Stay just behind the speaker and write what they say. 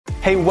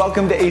Hey,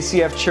 welcome to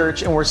ACF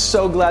Church, and we're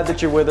so glad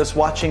that you're with us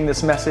watching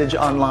this message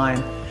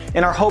online.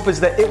 And our hope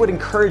is that it would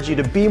encourage you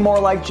to be more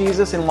like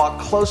Jesus and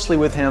walk closely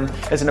with Him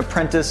as an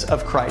apprentice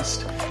of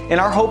Christ. And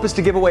our hope is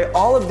to give away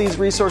all of these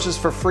resources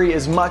for free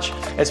as much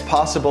as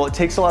possible. It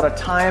takes a lot of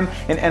time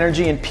and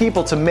energy and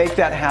people to make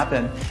that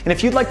happen. And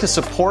if you'd like to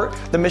support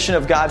the mission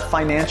of God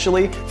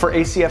financially for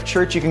ACF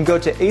Church, you can go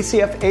to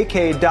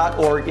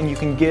acfak.org and you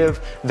can give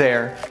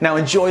there. Now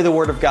enjoy the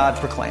Word of God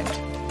proclaimed.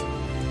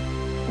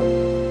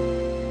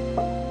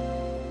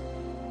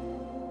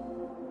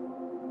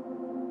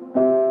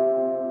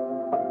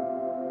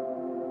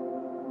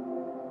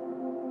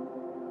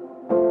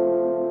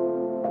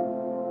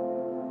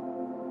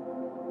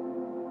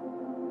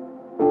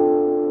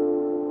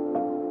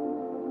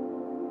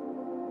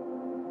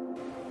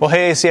 Well,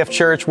 hey, ACF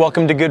Church,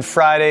 welcome to Good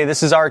Friday.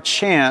 This is our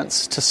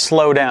chance to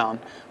slow down,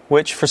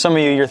 which for some of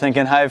you, you're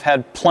thinking, I've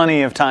had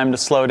plenty of time to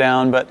slow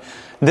down, but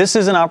this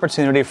is an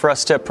opportunity for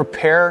us to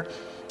prepare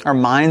our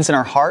minds and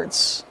our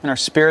hearts and our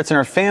spirits and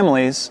our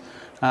families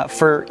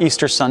for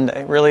Easter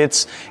Sunday. Really,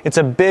 it's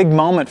a big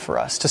moment for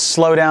us to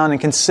slow down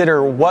and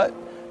consider what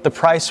the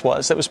price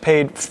was that was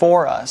paid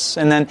for us.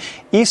 And then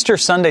Easter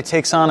Sunday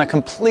takes on a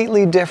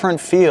completely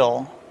different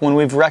feel when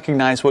we've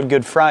recognized what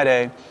Good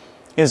Friday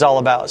is all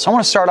about. So I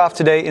want to start off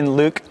today in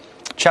Luke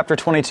chapter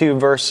 22,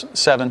 verse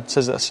 7. It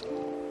says this: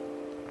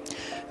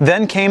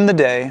 Then came the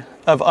day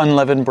of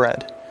unleavened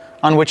bread,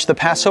 on which the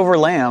Passover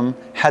lamb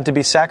had to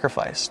be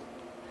sacrificed.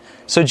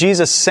 So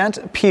Jesus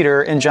sent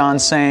Peter and John,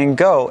 saying,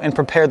 Go and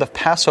prepare the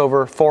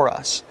Passover for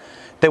us,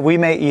 that we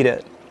may eat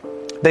it.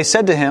 They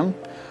said to him,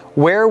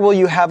 Where will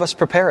you have us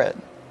prepare it?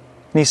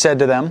 And he said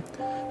to them,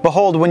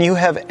 Behold, when you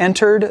have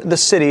entered the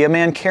city, a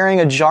man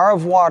carrying a jar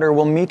of water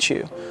will meet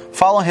you.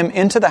 Follow him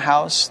into the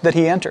house that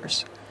he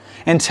enters.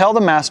 And tell the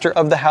master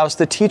of the house,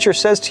 the teacher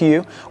says to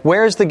you,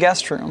 Where is the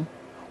guest room,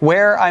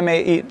 where I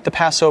may eat the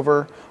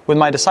Passover with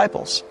my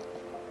disciples?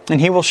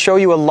 And he will show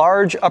you a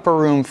large upper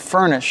room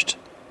furnished.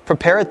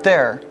 Prepare it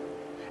there.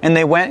 And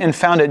they went and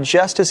found it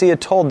just as he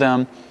had told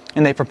them,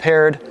 and they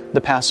prepared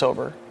the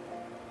Passover.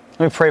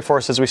 Let me pray for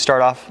us as we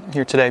start off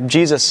here today.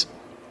 Jesus,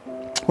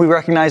 we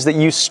recognize that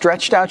you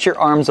stretched out your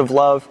arms of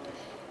love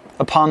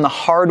upon the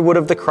hard wood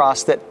of the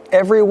cross, that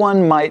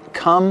everyone might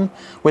come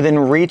within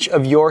reach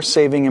of your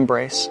saving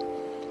embrace.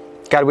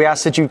 God, we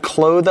ask that you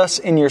clothe us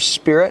in your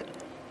Spirit,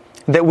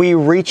 that we,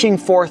 reaching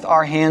forth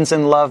our hands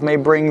in love, may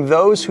bring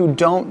those who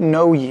don't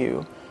know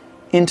you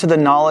into the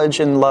knowledge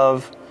and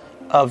love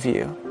of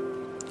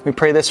you. We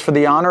pray this for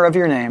the honor of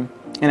your name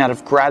and out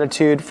of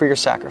gratitude for your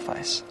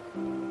sacrifice.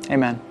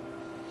 Amen.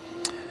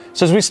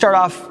 So as we start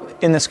off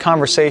in this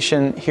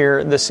conversation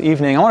here this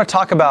evening, I want to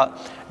talk about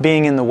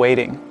being in the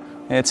waiting.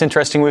 And it's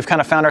interesting, we've kind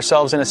of found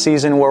ourselves in a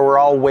season where we're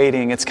all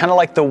waiting. It's kind of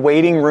like the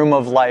waiting room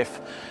of life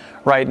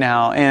right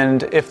now.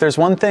 And if there's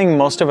one thing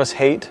most of us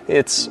hate,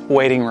 it's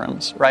waiting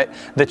rooms, right?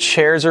 The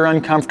chairs are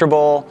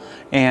uncomfortable,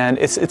 and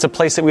it's a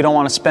place that we don't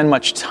want to spend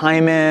much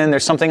time in.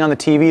 There's something on the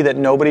TV that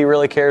nobody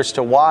really cares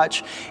to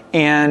watch.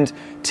 And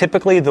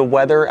typically the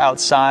weather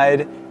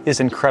outside is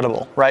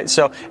incredible, right?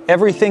 So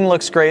everything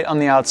looks great on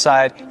the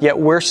outside, yet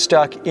we're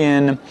stuck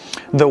in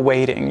the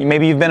waiting.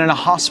 Maybe you've been in a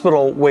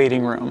hospital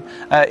waiting room.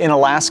 In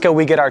Alaska,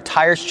 we get our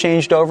tires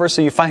changed over,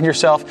 so you find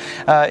yourself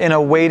in a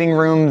waiting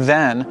room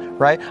then,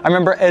 right? I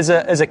remember as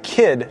a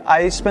kid,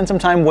 I spent some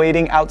time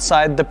waiting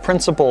outside the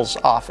principal's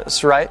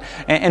office, right?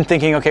 And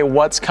thinking, okay,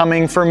 what's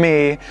coming for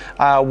me?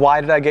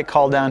 Why did I get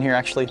called down here?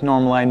 Actually,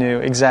 normally I knew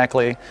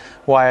exactly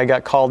why I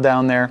got called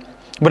down there.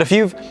 But if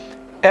you've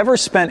ever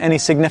spent any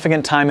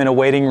significant time in a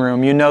waiting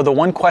room, you know the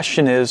one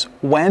question is,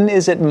 when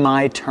is it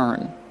my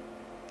turn?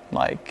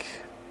 Like,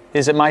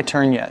 is it my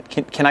turn yet?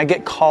 Can I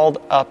get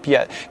called up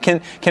yet?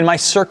 Can my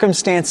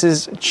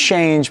circumstances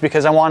change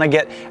because I want to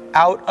get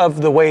out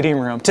of the waiting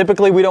room?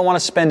 Typically, we don't want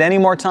to spend any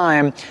more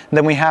time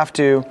than we have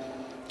to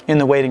in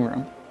the waiting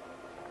room.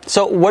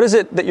 So what is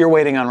it that you're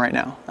waiting on right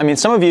now? I mean,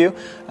 some of you,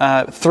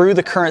 through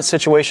the current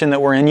situation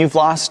that we're in, you've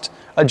lost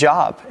a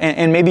job,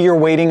 and maybe you're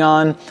waiting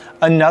on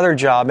another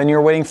job, and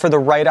you're waiting for the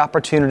right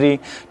opportunity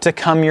to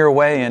come your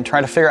way and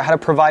trying to figure out how to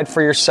provide for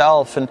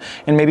yourself and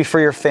maybe for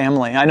your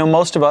family. I know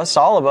most of us,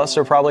 all of us,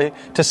 are probably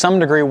to some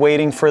degree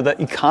waiting for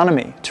the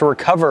economy to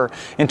recover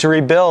and to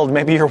rebuild.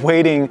 Maybe you're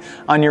waiting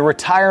on your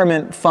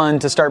retirement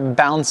fund to start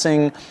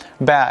bouncing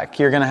back.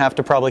 You're going to have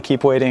to probably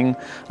keep waiting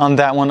on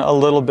that one a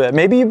little bit.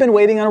 Maybe you've been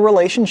waiting on a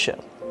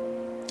relationship,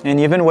 and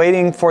you've been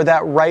waiting for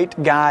that right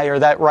guy or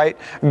that right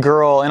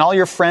girl, and all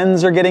your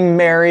friends are getting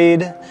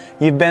married.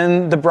 You've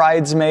been the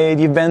bridesmaid,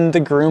 you've been the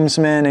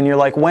groomsman, and you're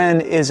like,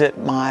 when is it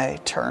my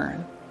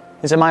turn?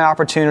 Is it my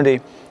opportunity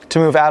to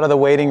move out of the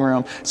waiting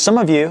room? Some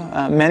of you,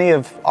 many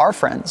of our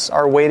friends,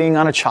 are waiting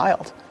on a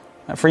child.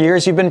 For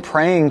years you've been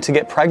praying to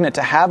get pregnant,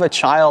 to have a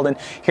child, and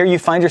here you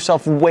find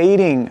yourself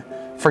waiting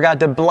for God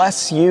to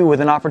bless you with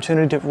an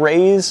opportunity to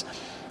raise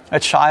a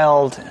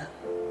child,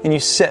 and you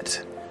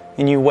sit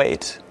and you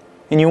wait.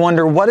 And you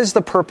wonder, what is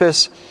the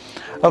purpose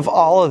of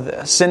all of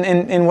this?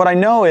 And what I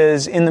know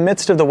is, in the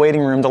midst of the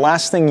waiting room, the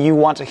last thing you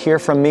want to hear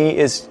from me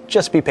is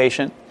just be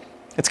patient.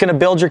 It's going to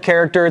build your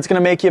character. It's going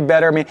to make you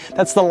better. I mean,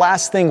 that's the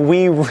last thing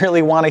we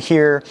really want to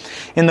hear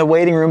in the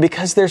waiting room,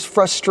 because there's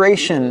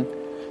frustration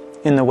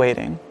in the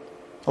waiting.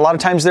 A lot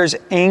of times there's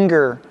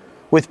anger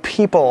with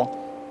people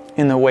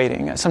in the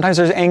waiting. Sometimes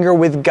there's anger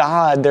with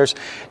God. There's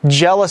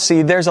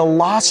jealousy. There's a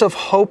loss of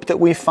hope that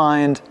we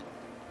find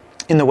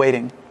in the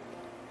waiting.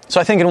 So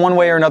I think in one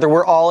way or another,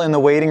 we're all in the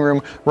waiting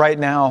room right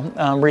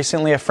now.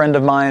 Recently, a friend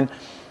of mine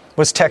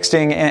was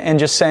texting and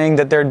just saying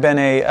that there had been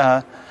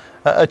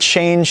a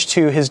change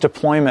to his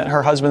deployment,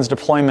 her husband's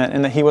deployment,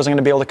 and that he wasn't going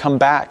to be able to come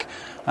back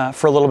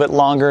for a little bit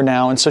longer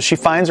now. And so she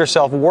finds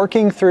herself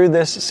working through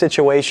this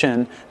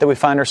situation that we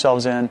find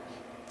ourselves in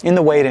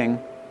the waiting,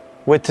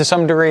 with to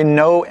some degree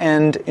no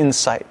end in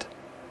sight.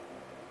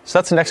 So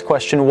that's the next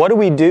question. What do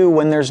we do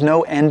when there's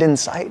no end in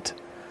sight?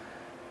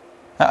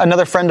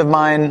 Another friend of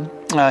mine,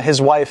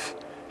 his wife,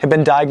 had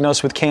been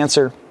diagnosed with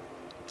cancer.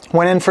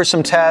 Went in for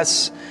some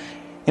tests,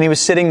 and he was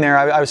sitting there.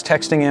 I was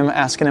texting him,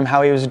 asking him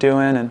how he was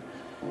doing, and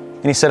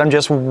he said, "I'm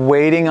just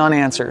waiting on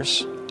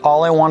answers.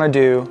 All I want to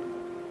do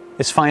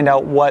is find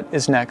out what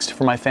is next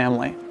for my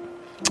family."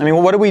 I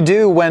mean, what do we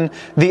do when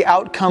the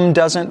outcome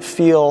doesn't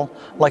feel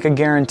like a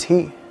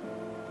guarantee?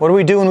 What do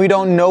we do when we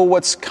don't know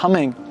what's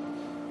coming?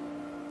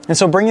 And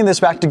so bringing this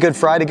back to Good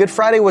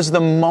Friday was the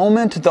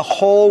moment the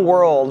whole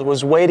world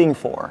was waiting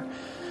for,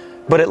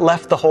 but it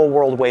left the whole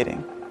world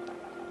waiting.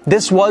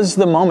 This was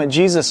the moment.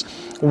 Jesus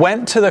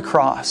went to the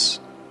cross.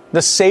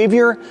 The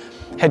Savior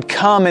had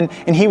come and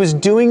he was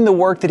doing the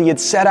work that he had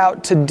set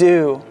out to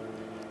do.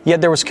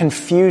 Yet there was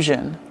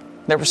confusion.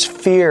 There was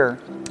fear.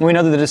 We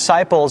know that the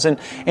disciples and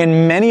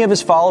many of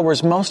his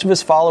followers, most of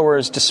his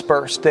followers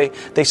dispersed.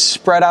 They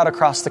spread out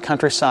across the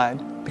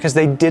countryside because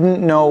they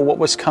didn't know what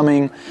was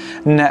coming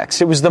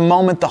next. It was the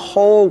moment the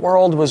whole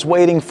world was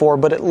waiting for,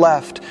 but it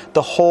left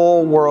the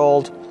whole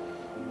world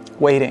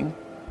waiting.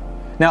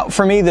 Now,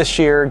 for me this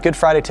year, Good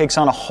Friday takes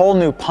on a whole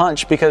new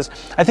punch, because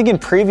I think in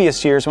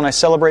previous years when I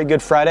celebrate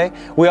Good Friday,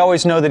 we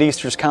always know that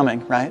Easter's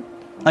coming, right?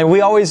 Like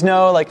we always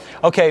know, like,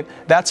 okay,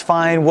 that's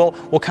fine. We'll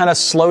kind of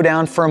slow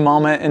down for a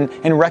moment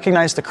and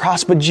recognize the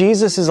cross. But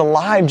Jesus is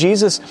alive.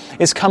 Jesus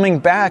is coming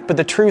back. But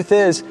the truth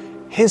is,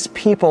 his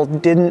people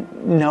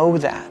didn't know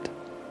that.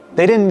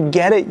 They didn't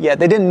get it yet.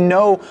 They didn't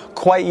know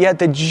quite yet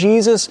that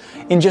Jesus,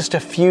 in just a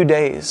few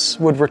days,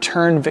 would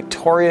return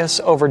victorious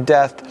over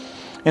death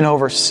and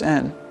over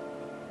sin.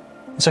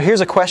 So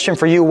here's a question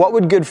for you. What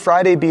would Good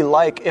Friday be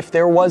like if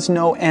there was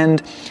no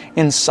end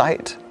in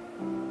sight?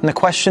 And the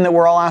question that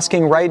we're all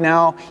asking right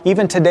now,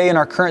 even today in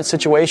our current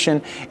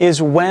situation,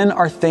 is when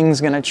are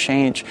things going to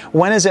change?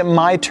 When is it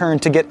my turn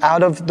to get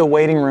out of the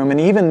waiting room? And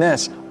even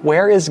this,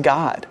 where is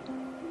God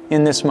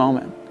in this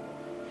moment?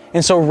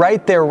 And so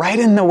right there, right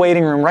in the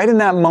waiting room, right in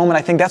that moment,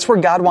 I think that's where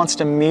God wants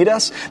to meet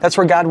us. That's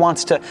where God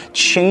wants to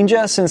change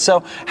us. And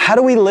so how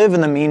do we live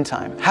in the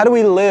meantime? How do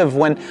we live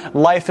when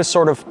life is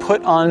sort of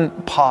put on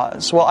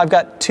pause? Well, I've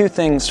got two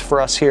things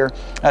for us here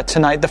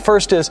tonight. The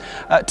first is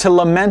to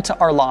lament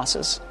our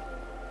losses.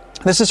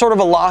 This is sort of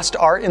a lost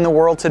art in the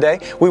world today.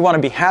 We want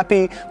to be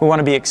happy. We want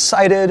to be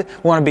excited.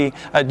 We want to be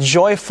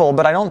joyful.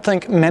 But I don't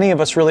think many of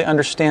us really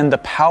understand the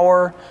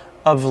power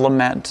of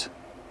lament.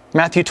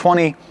 Matthew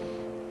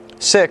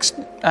 26,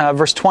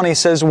 verse 20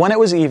 says, "When it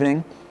was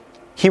evening,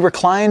 he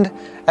reclined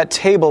at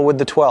table with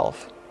the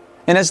 12.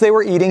 And as they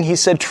were eating, he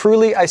said,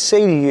 'Truly I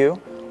say to you,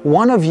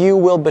 one of you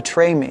will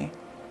betray me.'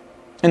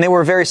 And they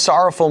were very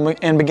sorrowful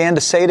and began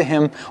to say to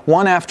him,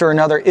 one after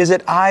another, 'Is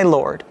it I,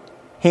 Lord?'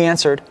 He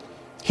answered,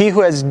 'He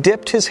who has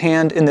dipped his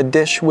hand in the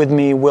dish with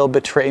me will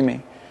betray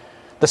me.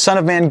 The Son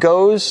of Man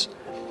goes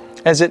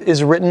as it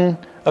is written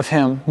of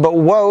him. But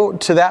woe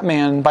to that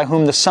man by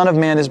whom the Son of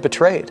Man is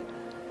betrayed.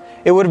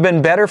 It would have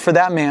been better for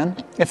that man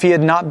if he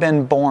had not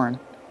been born.'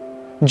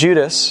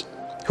 Judas,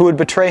 who would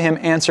betray him,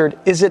 answered,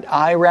 'Is it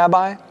I,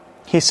 Rabbi?'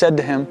 He said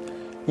to him,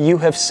 'You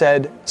have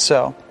said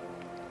so.'"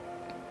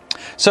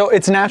 So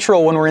it's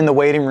natural when we're in the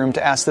waiting room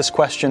to ask this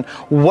question,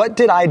 what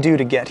did I do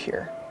to get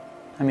here?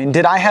 I mean,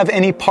 did I have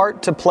any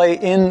part to play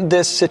in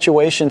this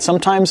situation?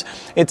 Sometimes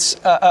it's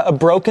a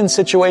broken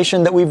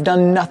situation that we've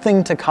done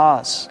nothing to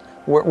cause.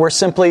 We're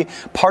simply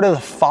part of the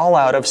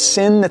fallout of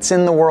sin that's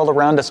in the world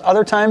around us.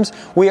 Other times,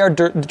 we are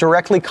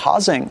directly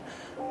causing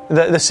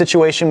the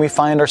situation we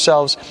find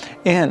ourselves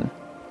in.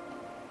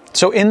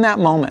 So in that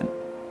moment,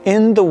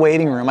 in the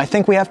waiting room, I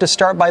think we have to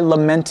start by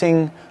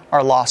lamenting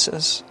our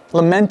losses.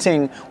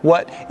 Lamenting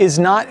what is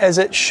not as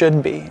it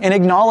should be. And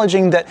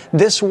acknowledging that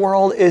this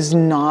world is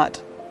not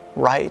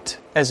right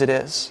as it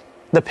is.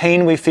 The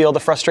pain we feel, the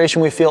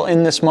frustration we feel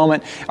in this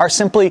moment are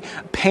simply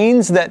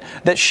pains that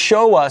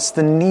show us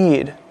the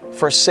need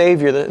for a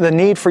Savior, the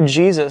need for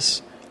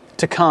Jesus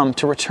to come,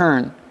 to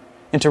return,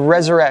 and to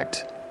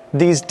resurrect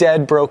these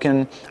dead,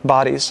 broken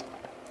bodies.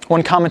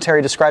 One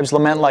commentary describes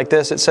lament like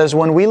this. It says,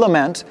 "When we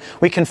lament,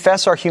 we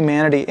confess our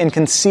humanity and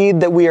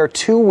concede that we are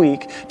too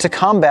weak to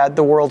combat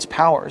the world's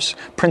powers,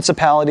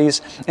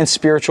 principalities, and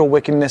spiritual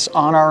wickedness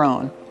on our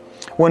own.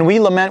 When we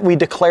lament, we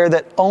declare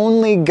that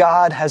only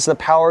God has the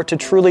power to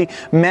truly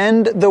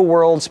mend the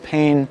world's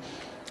pain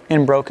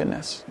and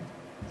brokenness."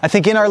 I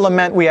think in our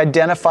lament, we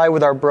identify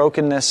with our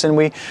brokenness and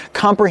we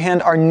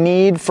comprehend our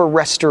need for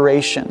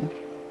restoration.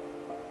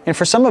 And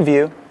for some of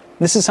you,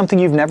 this is something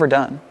you've never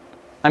done.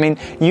 I mean,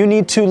 you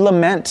need to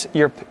lament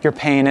your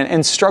pain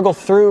and struggle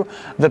through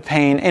the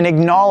pain and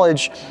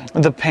acknowledge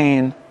the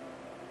pain.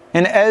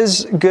 And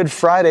as Good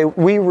Friday,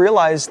 we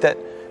realize that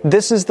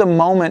this is the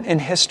moment in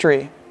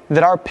history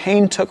that our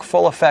pain took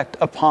full effect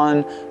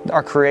upon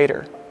our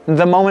Creator.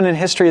 The moment in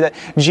history that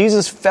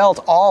Jesus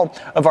felt all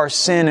of our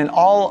sin and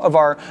all of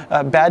our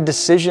bad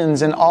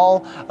decisions and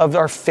all of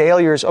our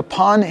failures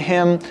upon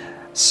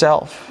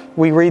Himself.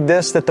 We read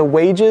this, that the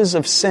wages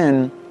of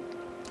sin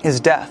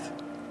is death.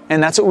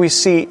 And that's what we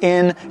see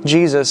in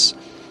Jesus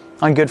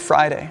on Good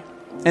Friday.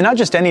 And not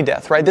just any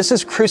death, right? This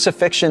is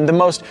crucifixion, the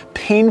most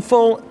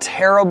painful,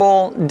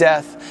 terrible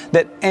death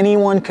that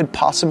anyone could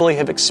possibly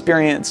have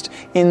experienced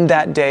in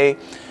that day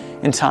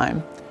in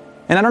time.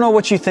 And I don't know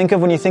what you think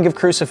of when you think of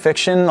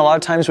crucifixion. A lot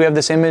of times we have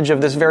this image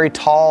of this very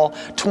tall,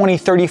 20,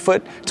 30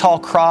 foot tall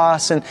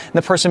cross, and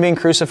the person being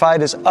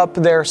crucified is up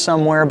there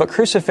somewhere. But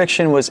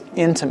crucifixion was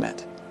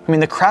intimate. I mean,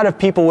 the crowd of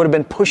people would have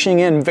been pushing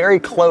in very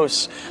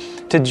close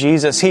to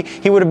Jesus.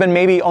 He would have been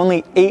maybe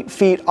only 8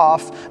 feet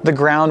off the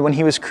ground when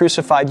He was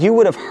crucified. You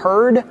would have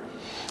heard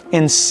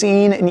and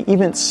seen and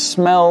even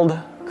smelled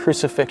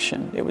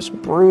crucifixion. It was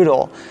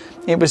brutal.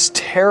 It was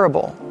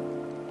terrible.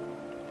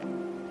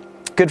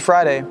 Good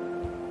Friday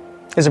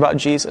is about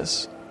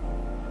Jesus,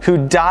 who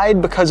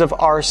died because of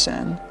our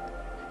sin.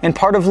 And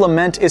part of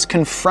lament is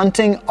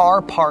confronting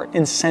our part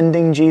in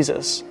sending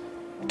Jesus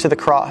to the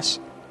cross.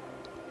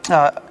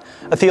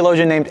 A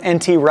theologian named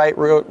N.T. Wright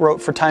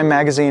wrote for Time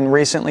magazine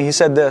recently. He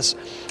said this,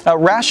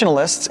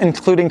 rationalists,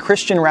 including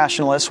Christian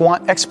rationalists,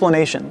 want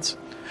explanations.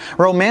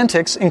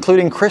 Romantics,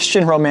 including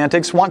Christian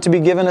romantics, want to be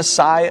given a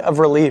sigh of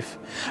relief.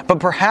 But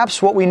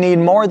perhaps what we need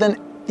more than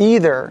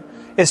either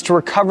is to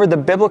recover the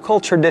biblical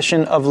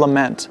tradition of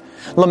lament.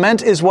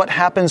 Lament is what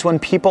happens when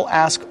people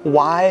ask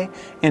why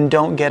and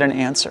don't get an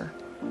answer.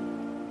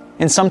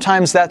 And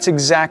sometimes that's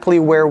exactly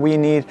where we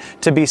need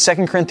to be.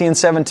 2 Corinthians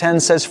 7:10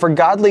 says, "For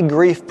godly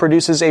grief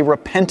produces a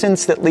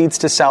repentance that leads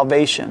to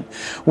salvation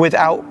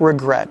without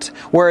regret,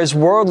 whereas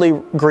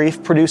worldly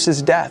grief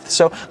produces death."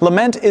 So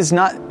lament is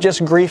not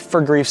just grief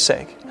for grief's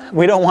sake.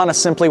 We don't want to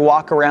simply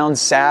walk around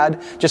sad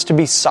just to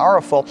be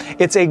sorrowful.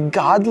 It's a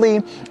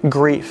godly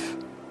grief.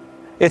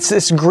 It's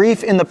this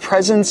grief in the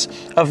presence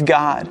of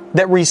God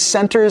that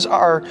recenters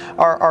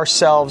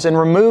ourselves and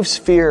removes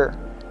fear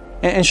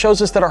and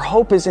shows us that our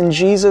hope is in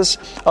Jesus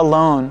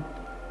alone.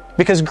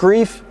 Because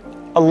grief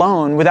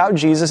alone, without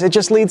Jesus, it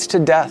just leads to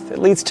death. It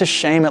leads to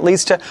shame. It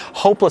leads to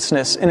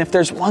hopelessness. And if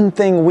there's one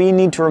thing we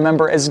need to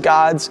remember as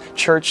God's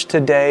church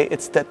today,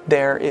 it's that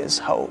there is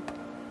hope.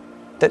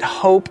 That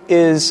hope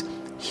is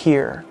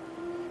here.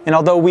 And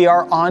although we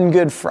are on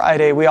Good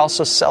Friday, we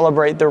also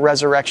celebrate the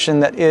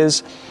resurrection that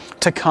is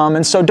to come.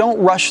 And so don't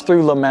rush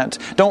through lament.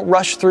 Don't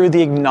rush through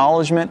the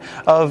acknowledgement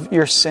of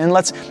your sin.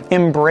 Let's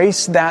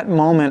embrace that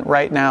moment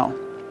right now.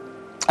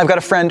 I've got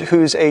a friend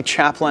who's a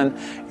chaplain,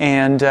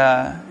 and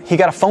he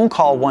got a phone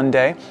call one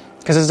day,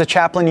 because as a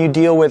chaplain you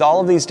deal with all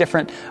of these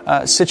different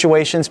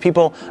situations,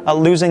 people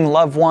losing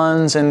loved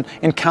ones and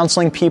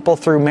counseling people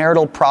through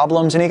marital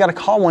problems. And he got a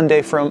call one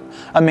day from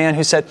a man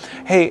who said,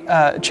 "Hey,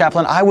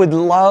 chaplain, I would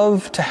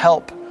love to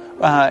help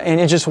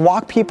and just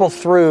walk people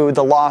through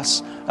the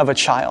loss of a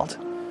child."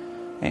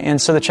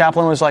 And so the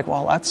chaplain was like,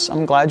 "Well,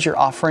 I'm glad you're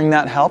offering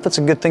that help. It's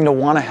a good thing to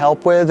want to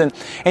help with."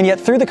 And yet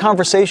through the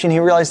conversation, he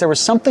realized there was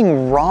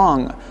something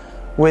wrong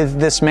with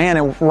this man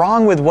and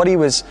wrong with what he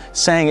was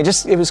saying.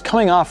 It was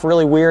coming off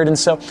really weird. And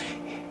so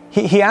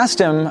he asked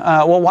him,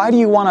 "Well, why do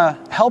you want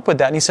to help with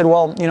that?" And he said,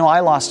 "Well, I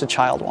lost a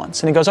child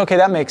once." And he goes, "Okay,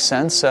 that makes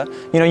sense.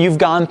 You've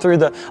gone through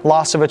the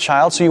loss of a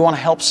child, so you want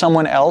to help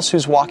someone else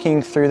who's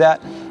walking through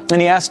that."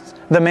 And he asked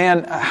the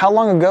man, "How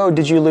long ago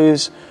did you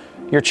lose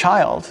your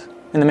child?"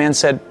 And the man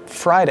said,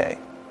 "Friday."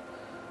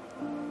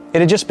 It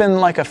had just been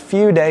like a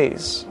few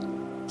days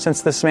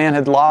since this man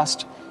had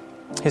lost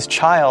his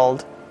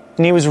child,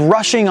 and he was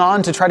rushing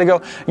on to try to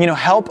go,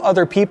 help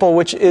other people,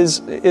 which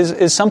is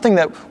something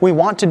that we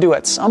want to do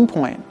at some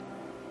point.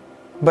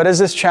 But as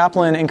this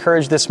chaplain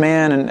encouraged this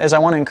man, and as I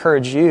want to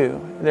encourage you,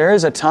 there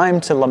is a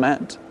time to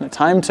lament, a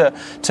time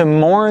to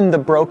mourn the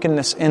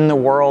brokenness in the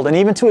world, and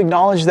even to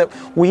acknowledge that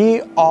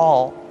we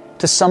all,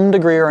 to some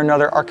degree or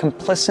another, are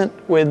complicit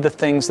with the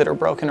things that are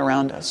broken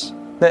around us.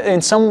 That in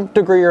some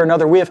degree or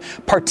another, we have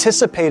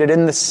participated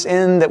in the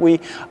sin that we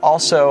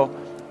also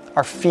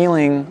are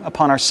feeling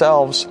upon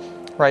ourselves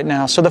right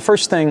now. So the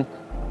first thing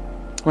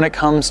when it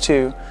comes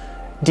to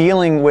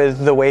dealing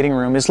with the waiting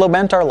room is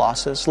lament our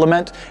losses.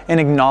 Lament and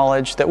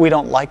acknowledge that we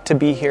don't like to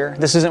be here.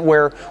 This isn't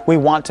where we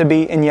want to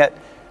be, and yet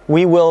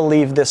we will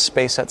leave this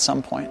space at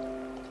some point.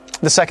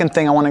 The second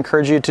thing I want to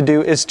encourage you to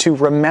do is to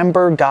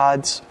remember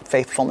God's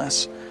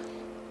faithfulness.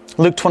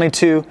 Luke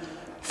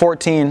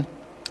 22:14,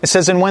 it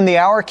says, "And when the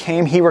hour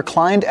came, he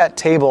reclined at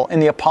table,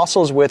 and the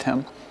apostles with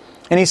him.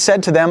 And he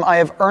said to them, I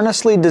have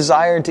earnestly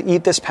desired to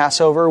eat this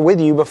Passover with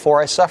you before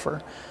I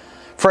suffer.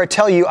 For I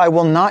tell you, I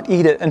will not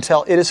eat it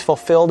until it is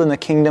fulfilled in the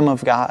kingdom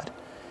of God.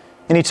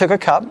 And he took a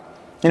cup,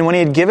 and when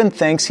he had given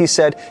thanks, he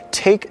said,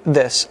 "Take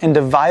this and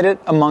divide it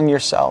among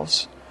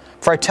yourselves.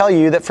 For I tell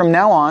you that from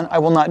now on I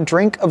will not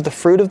drink of the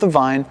fruit of the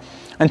vine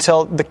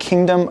until the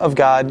kingdom of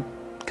God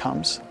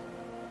comes."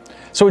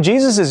 So what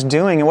Jesus is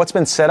doing and what's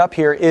been set up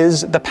here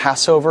is the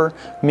Passover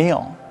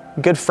meal.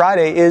 Good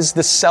Friday is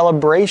the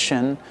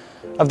celebration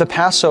of the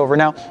Passover.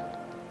 Now,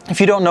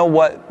 if you don't know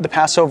what the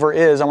Passover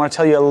is, I want to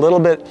tell you a little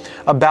bit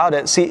about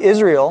it. See,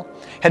 Israel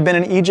had been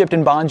in Egypt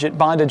in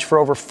bondage for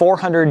over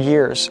 400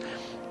 years.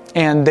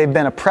 And they've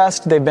been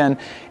oppressed, they've been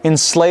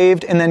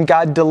enslaved, and then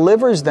God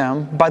delivers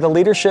them by the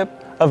leadership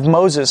of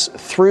Moses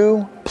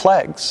through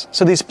plagues.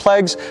 So these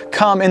plagues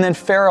come, and then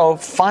Pharaoh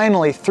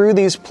finally, through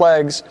these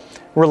plagues,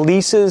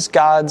 releases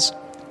God's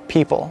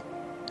people.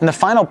 And the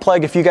final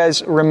plague, if you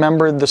guys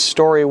remember the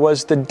story,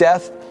 was the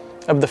death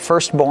of the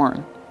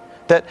firstborn.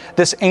 That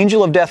this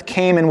angel of death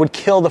came and would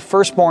kill the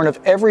firstborn of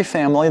every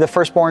family, the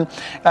firstborn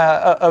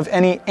of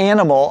any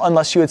animal,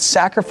 unless you had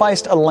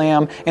sacrificed a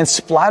lamb and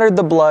splattered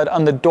the blood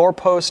on the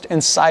doorpost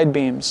and side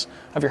beams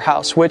of your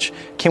house, which,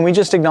 can we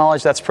just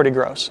acknowledge, that's pretty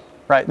gross,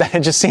 right? It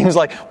just seems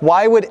like,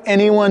 why would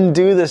anyone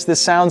do this?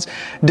 This sounds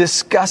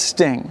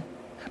disgusting.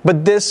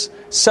 But this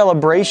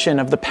celebration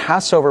of the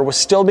Passover was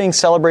still being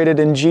celebrated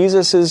in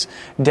Jesus'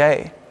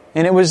 day.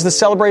 And it was the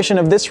celebration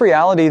of this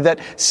reality that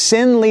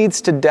sin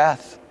leads to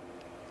death,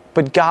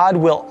 but God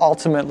will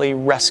ultimately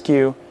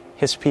rescue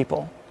His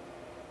people.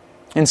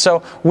 And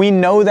so we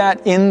know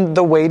that in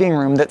the waiting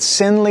room, that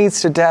sin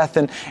leads to death,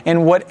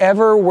 and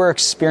whatever we're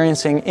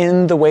experiencing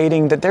in the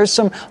waiting, that there's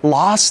some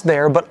loss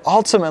there, but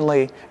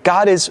ultimately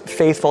God is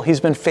faithful.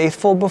 He's been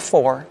faithful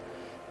before,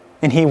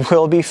 and He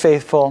will be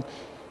faithful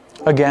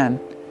again.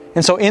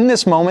 And so in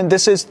this moment,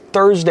 this is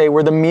Thursday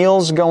where the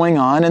meal's going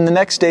on, and the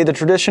next day the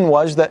tradition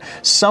was that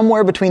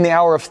somewhere between the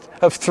hour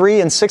of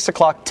 3 and 6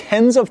 o'clock,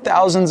 tens of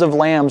thousands of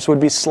lambs would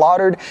be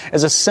slaughtered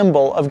as a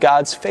symbol of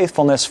God's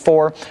faithfulness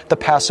for the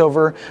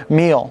Passover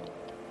meal.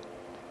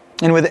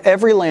 And with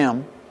every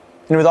lamb,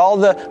 and with all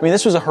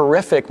this was a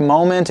horrific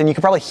moment, and you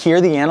could probably hear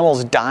the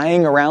animals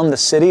dying around the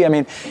city.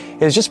 It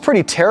was just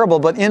pretty terrible,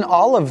 but in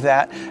all of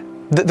that,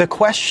 the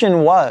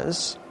question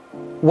was,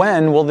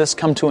 when will this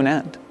come to an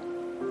end?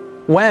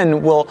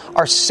 When will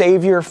our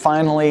Savior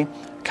finally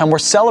come? We're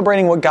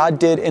celebrating what God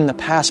did in the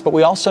past, but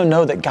we also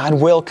know that God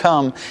will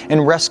come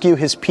and rescue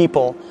His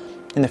people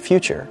in the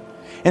future.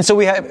 And so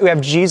we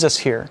have Jesus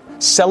here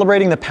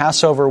celebrating the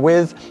Passover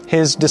with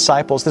His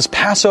disciples, this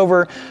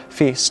Passover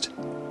feast.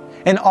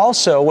 And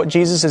also what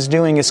Jesus is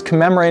doing is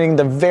commemorating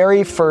the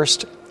very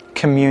first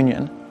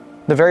communion.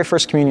 The very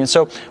first communion.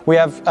 So we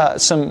have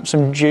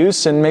some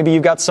juice, and maybe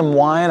you've got some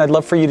wine. I'd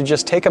love for you to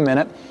just take a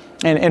minute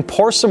and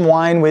pour some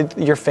wine with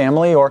your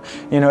family, or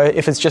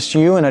if it's just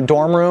you in a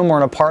dorm room or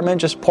an apartment,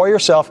 just pour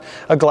yourself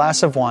a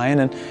glass of wine,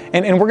 and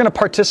we're going to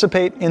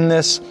participate in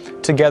this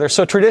together.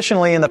 So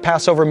traditionally in the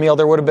Passover meal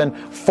there would have been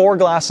 4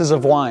 glasses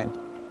of wine,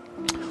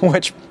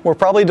 which were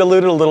probably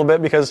diluted a little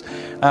bit because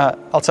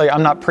I'll tell you,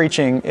 I'm not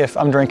preaching if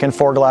I'm drinking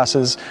 4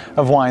 glasses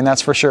of wine,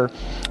 that's for sure.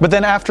 But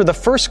then after the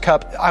first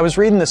cup, I was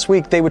reading this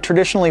week, they would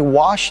traditionally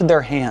wash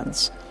their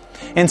hands.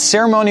 And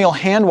ceremonial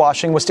hand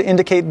washing was to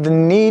indicate the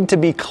need to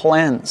be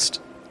cleansed.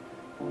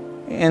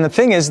 And the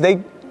thing is,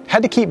 they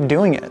had to keep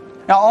doing it.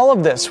 Now, all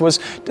of this was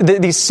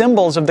these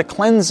symbols of the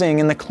cleansing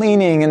and the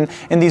cleaning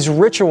and these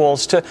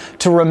rituals to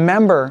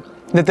remember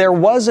that there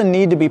was a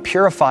need to be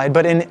purified.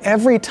 But in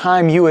every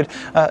time you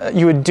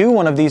would do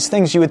one of these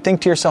things, you would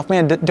think to yourself,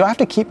 man, do I have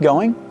to keep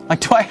going?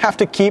 Do I have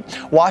to keep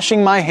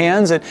washing my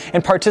hands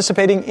and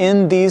participating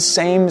in these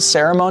same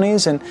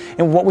ceremonies? And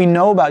what we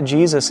know about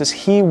Jesus is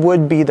He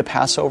would be the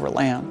Passover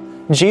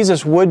lamb.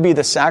 Jesus would be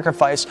the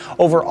sacrifice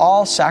over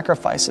all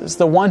sacrifices,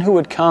 the one who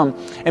would come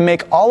and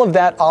make all of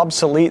that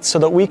obsolete so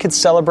that we could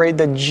celebrate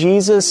that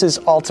Jesus is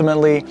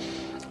ultimately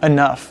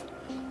enough.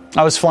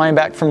 I was flying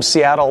back from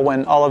Seattle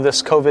when all of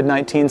this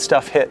COVID-19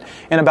 stuff hit,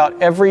 and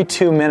about every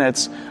 2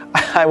 minutes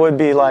I would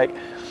be like,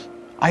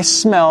 I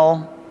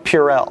smell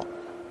Purell.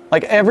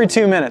 Like every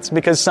 2 minutes,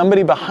 because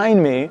somebody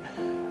behind me,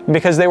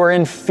 because they were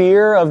in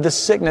fear of the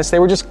sickness, they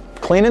were just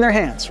cleaning their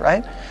hands,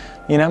 right?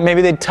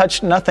 Maybe they'd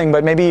touched nothing,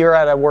 but maybe you're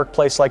at a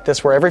workplace like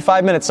this where every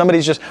 5 minutes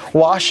somebody's just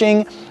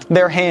washing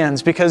their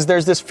hands because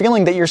there's this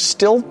feeling that you're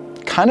still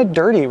kind of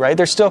dirty, right?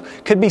 There still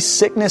could be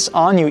sickness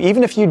on you,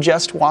 even if you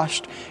just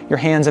washed your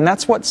hands. And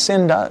that's what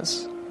sin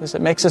does, is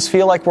it makes us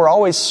feel like we're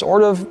always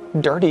sort of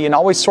dirty and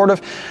always sort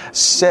of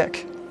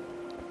sick.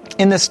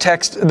 In this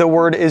text, the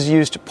word is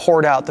used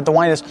poured out, that the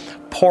wine is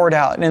poured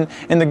out. And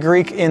in the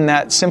Greek, in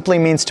that simply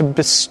means to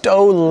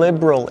bestow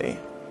liberally.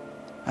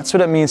 That's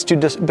what it means, to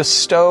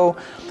bestow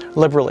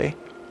liberally.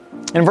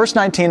 In verse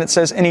 19, it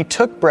says, "And He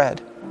took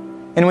bread,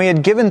 and when He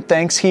had given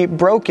thanks, He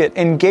broke it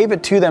and gave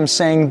it to them,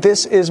 saying,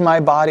 'This is my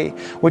body,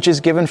 which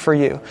is given for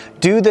you.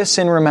 Do this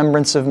in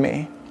remembrance of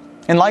me.'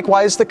 And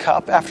likewise the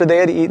cup, after they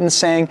had eaten,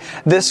 saying,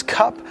 'This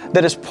cup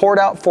that is poured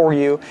out for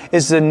you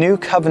is the new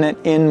covenant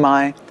in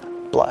my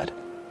blood.'"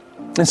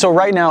 And so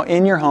right now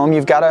in your home,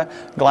 you've got a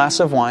glass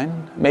of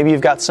wine. Maybe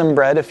you've got some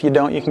bread. If you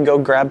don't, you can go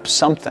grab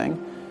something.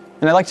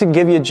 And I'd like to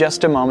give you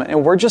just a moment.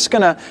 And we're just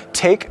going to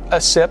take a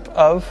sip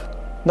of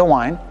the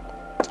wine.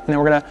 And then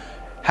we're going to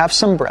have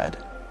some bread.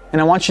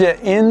 And I want you to,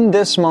 in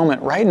this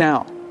moment right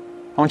now,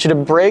 I want you to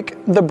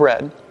break the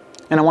bread.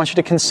 And I want you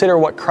to consider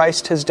what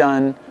Christ has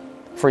done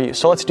for you.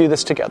 So let's do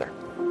this together.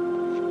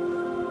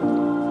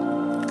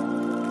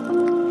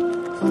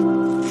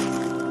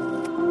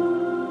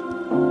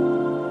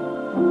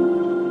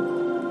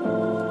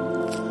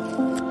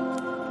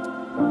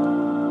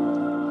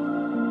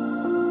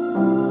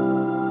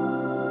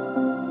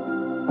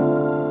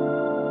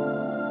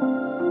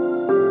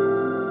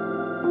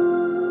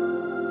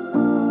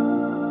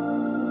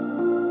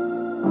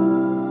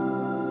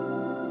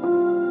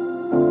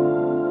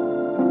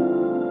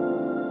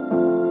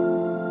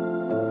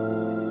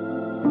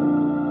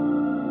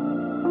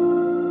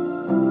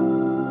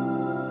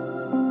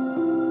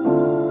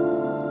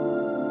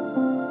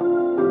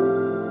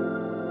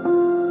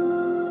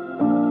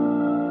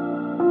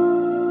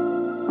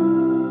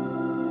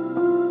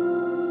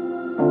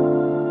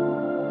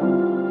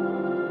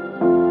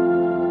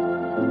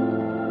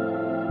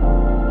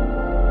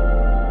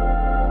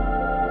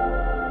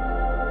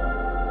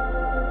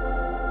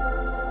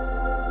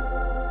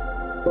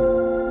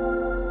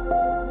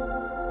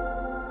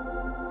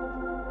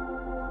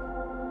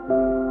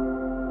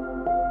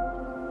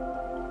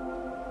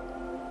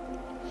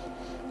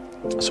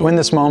 So in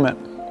this moment,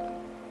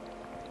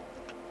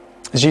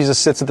 as Jesus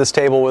sits at this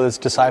table with his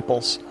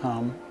disciples,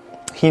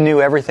 he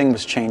knew everything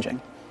was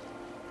changing.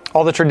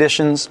 All the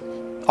traditions,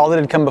 all that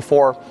had come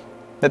before,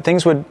 that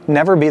things would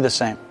never be the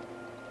same.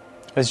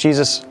 As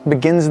Jesus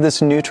begins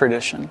this new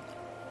tradition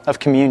of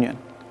communion,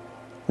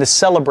 this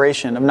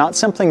celebration of not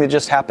something that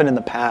just happened in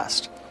the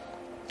past,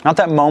 not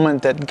that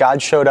moment that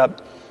God showed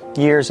up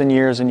years and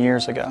years and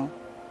years ago,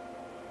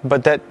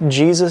 but that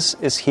Jesus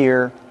is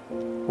here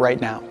right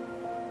now.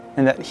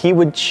 And that he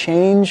would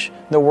change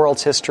the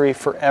world's history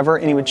forever,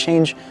 and he would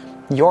change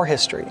your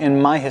history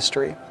and my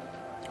history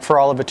for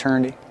all of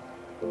eternity.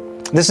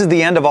 This is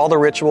the end of all the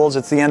rituals.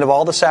 It's the end of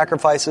all the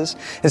sacrifices.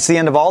 It's the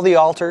end of all the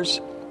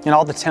altars and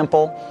all the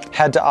temple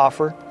had to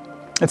offer.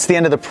 It's the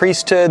end of the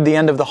priesthood, the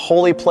end of the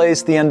holy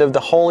place, the end of the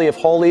Holy of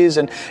Holies.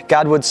 And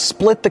God would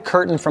split the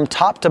curtain from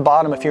top to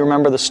bottom, if you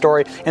remember the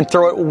story, and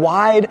throw it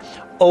wide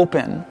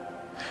open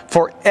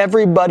for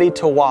everybody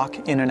to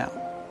walk in and out.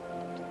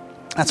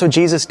 That's what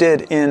Jesus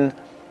did in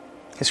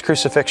his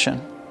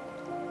crucifixion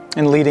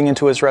and leading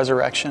into his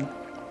resurrection.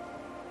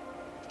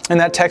 In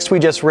that text we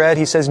just read,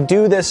 he says,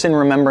 "Do this in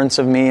remembrance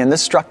of me." And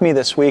this struck me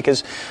this week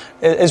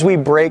as we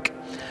break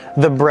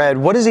the bread.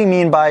 What does he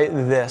mean by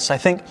this? I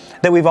think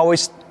that we've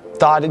always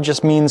thought it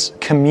just means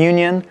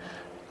communion,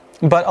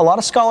 but a lot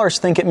of scholars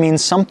think it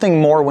means something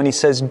more when he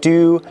says,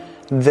 "Do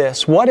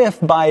this." What if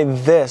by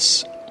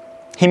this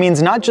he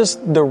means not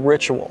just the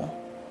ritual,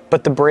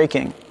 but the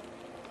breaking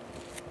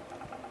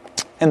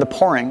and the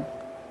pouring,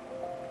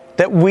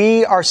 that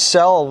we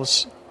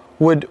ourselves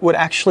would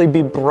actually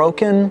be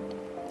broken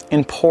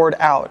and poured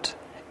out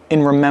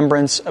in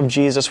remembrance of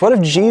Jesus? What if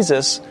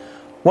Jesus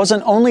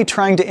wasn't only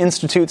trying to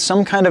institute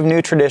some kind of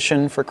new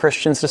tradition for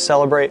Christians to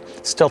celebrate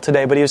still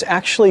today, but he was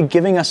actually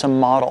giving us a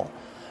model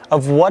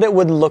of what it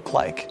would look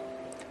like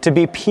to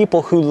be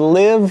people who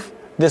live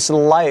this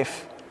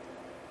life,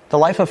 the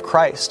life of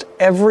Christ,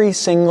 every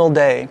single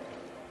day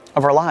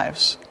of our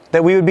lives?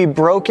 That we would be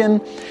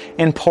broken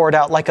and poured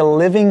out like a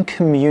living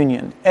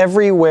communion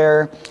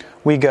everywhere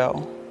we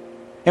go.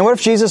 And what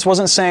if Jesus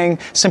wasn't saying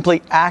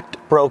simply act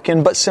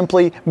broken, but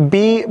simply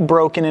be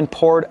broken and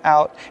poured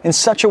out in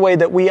such a way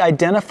that we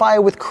identify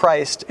with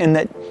Christ and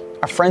that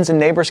our friends and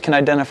neighbors can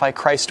identify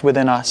Christ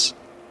within us?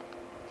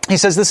 He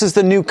says, "This is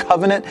the new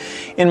covenant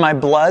in my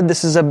blood."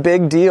 This is a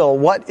big deal.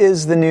 What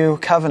is the new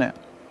covenant?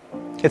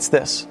 It's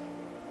this,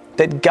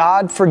 that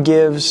God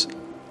forgives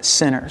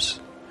sinners.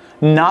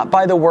 Not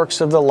by the works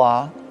of the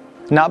law,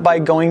 not by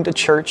going to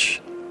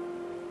church,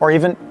 or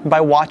even by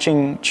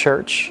watching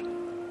church,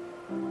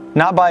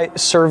 not by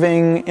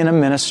serving in a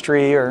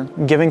ministry or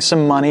giving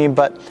some money,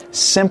 but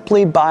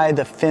simply by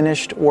the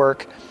finished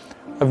work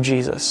of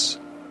Jesus.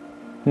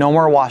 No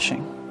more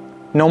washing,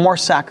 no more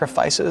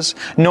sacrifices,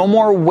 no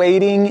more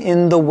waiting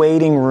in the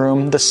waiting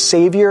room. The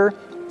Savior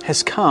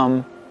has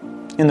come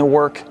and the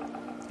work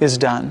is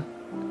done.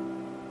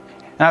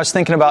 And I was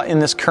thinking about in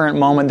this current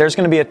moment, there's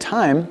going to be a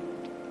time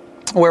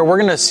where we're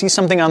going to see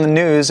something on the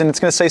news and it's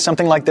going to say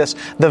something like this: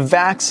 the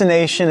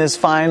vaccination is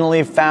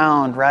finally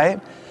found,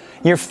 right?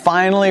 You're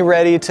finally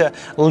ready to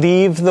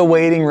leave the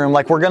waiting room.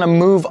 Like, we're going to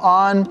move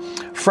on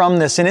from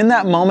this. And in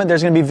that moment,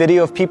 there's going to be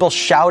video of people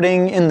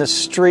shouting in the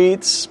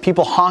streets,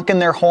 people honking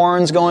their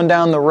horns going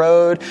down the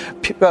road.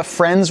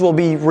 Friends will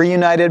be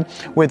reunited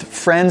with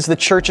friends. The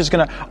church is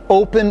going to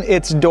open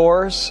its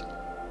doors.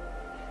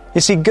 You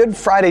see, Good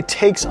Friday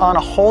takes on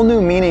a whole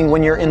new meaning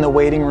when you're in the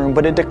waiting room,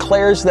 but it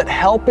declares that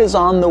help is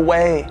on the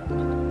way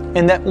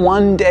and that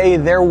one day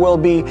there will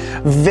be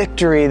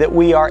victory that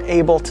we are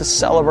able to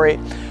celebrate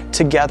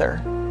together.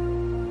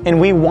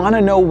 And we want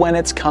to know when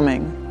it's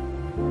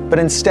coming. But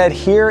instead,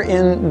 here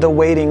in the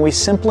waiting, we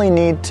simply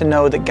need to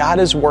know that God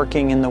is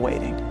working in the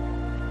waiting.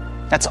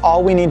 That's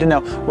all we need to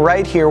know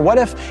right here. What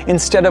if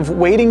instead of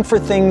waiting for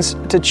things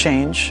to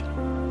change,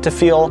 to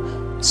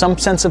feel some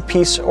sense of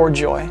peace or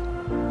joy,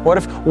 what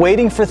if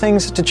waiting for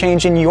things to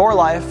change in your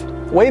life,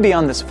 way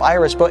beyond this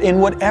virus, but in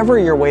whatever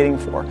you're waiting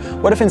for,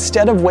 what if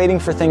instead of waiting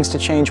for things to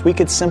change, we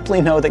could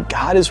simply know that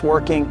God is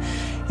working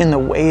in the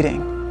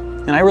waiting?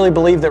 And I really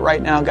believe that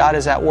right now God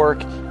is at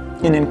work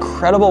in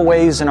incredible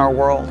ways in our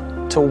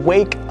world to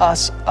wake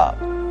us up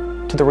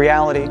to the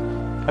reality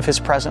of His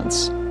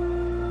presence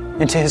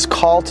and to His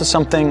call to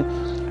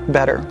something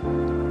better.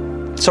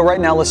 So right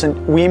now,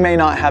 listen, we may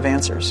not have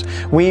answers.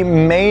 We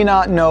may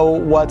not know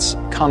what's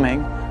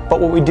coming, but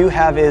what we do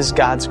have is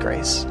God's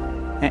grace.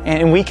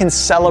 And we can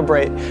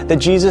celebrate that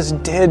Jesus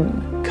did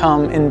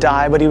come and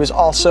die, but He was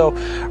also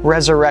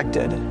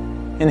resurrected.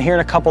 And here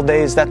in a couple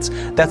days, that's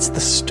the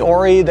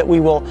story that we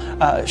will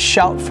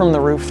shout from the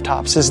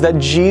rooftops, is that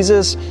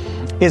Jesus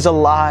is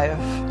alive.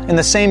 And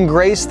the same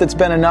grace that's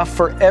been enough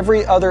for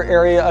every other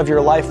area of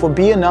your life will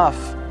be enough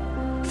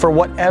for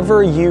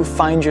whatever you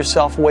find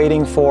yourself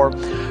waiting for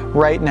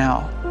right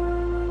now.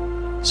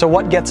 So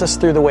what gets us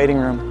through the waiting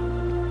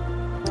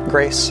room?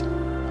 Grace.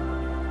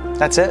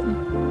 That's it.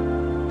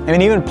 I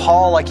mean, even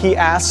Paul, he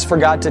asks for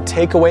God to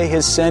take away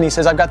his sin. He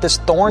says, I've got this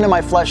thorn in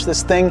my flesh,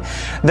 this thing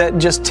that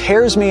just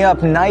tears me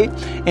up night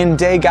and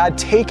day. God,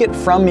 take it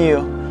from you.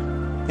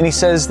 And he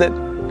says that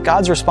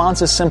God's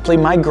response is simply,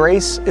 my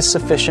grace is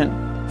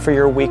sufficient for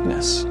your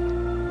weakness.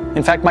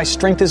 In fact, my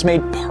strength is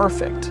made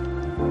perfect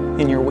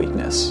in your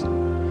weakness.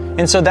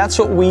 And so that's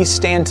what we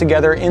stand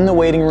together in the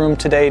waiting room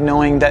today,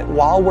 knowing that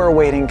while we're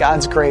waiting,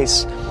 God's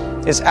grace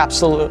is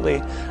absolutely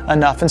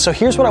enough. And so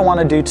here's what I want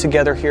to do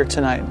together here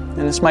tonight. And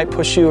this might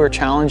push you or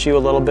challenge you a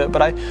little bit,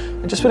 but I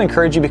just would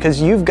encourage you,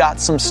 because you've got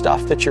some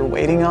stuff that you're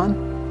waiting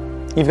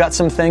on. You've got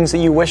some things that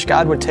you wish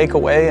God would take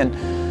away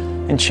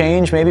and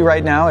change. Maybe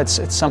right now it's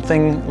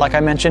something like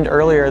I mentioned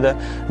earlier, the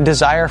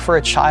desire for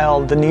a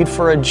child, the need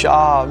for a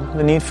job,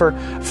 the need for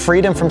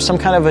freedom from some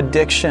kind of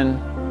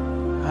addiction.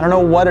 I don't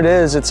know what it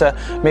is. It's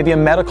maybe a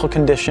medical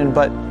condition,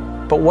 but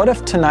what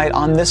if tonight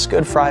on this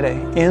Good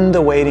Friday, in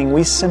the waiting,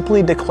 we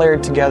simply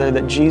declared together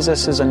that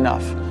Jesus is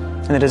enough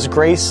and that His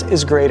grace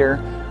is greater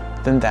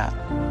than that?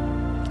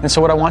 And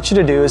so what I want you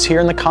to do is here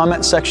in the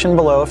comment section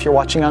below, if you're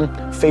watching on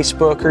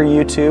Facebook or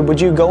YouTube,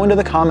 would you go into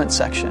the comment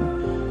section?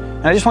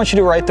 And I just want you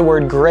to write the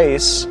word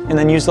grace and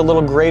then use the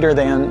little greater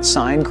than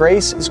sign.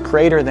 Grace is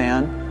greater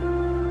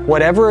than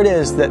whatever it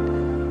is that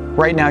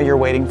right now you're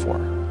waiting for.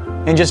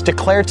 And just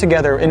declare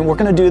together, and we're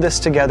going to do this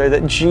together,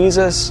 that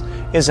Jesus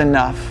is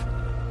enough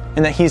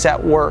and that He's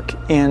at work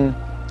in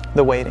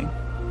the waiting.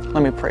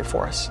 Let me pray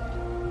for us.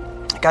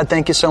 God,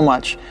 thank you so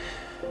much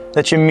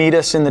that you meet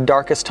us in the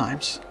darkest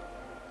times.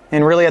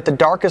 And really at the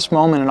darkest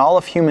moment in all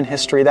of human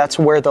history, that's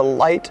where the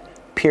light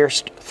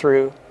pierced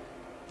through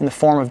in the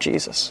form of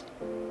Jesus.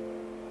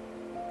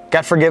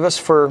 God, forgive us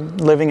for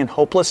living in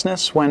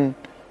hopelessness when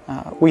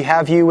we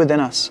have you within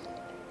us.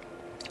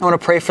 I want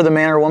to pray for the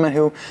man or woman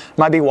who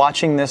might be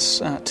watching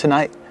this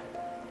tonight,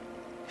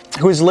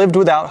 who has lived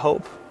without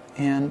hope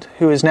and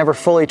who has never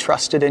fully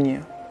trusted in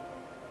you.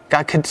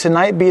 God, could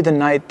tonight be the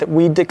night that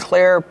we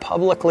declare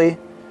publicly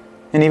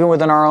and even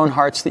within our own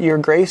hearts that your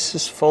grace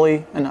is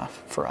fully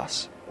enough for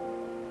us.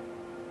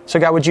 So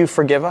God, would you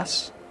forgive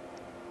us?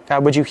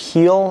 God, would you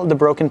heal the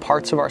broken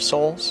parts of our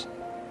souls?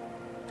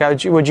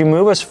 God, would you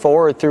move us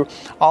forward through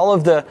all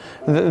of the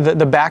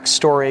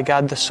backstory,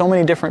 God, the so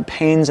many different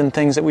pains and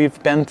things that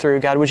we've been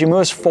through. God, would you move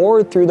us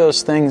forward through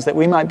those things that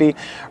we might be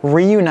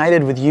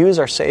reunited with you as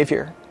our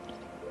Savior,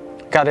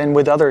 God, and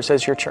with others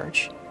as your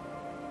church.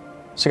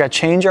 So God,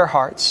 change our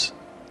hearts.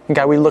 And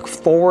God, we look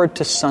forward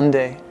to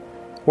Sunday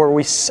where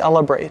we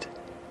celebrate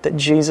that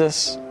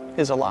Jesus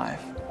is alive.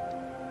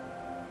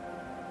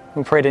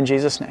 We pray it in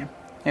Jesus' name.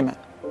 Amen.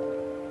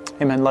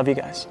 Amen. Love you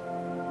guys.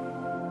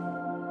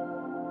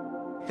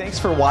 Thanks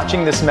for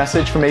watching this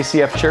message from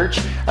ACF Church.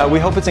 We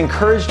hope it's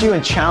encouraged you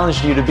and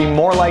challenged you to be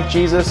more like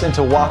Jesus and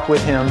to walk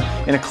with Him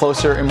in a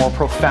closer and more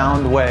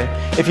profound way.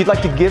 If you'd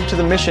like to give to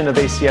the mission of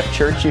ACF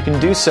Church, you can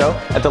do so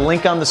at the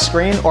link on the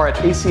screen or at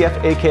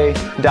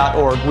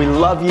acfak.org. We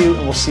love you,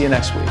 and we'll see you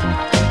next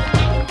week.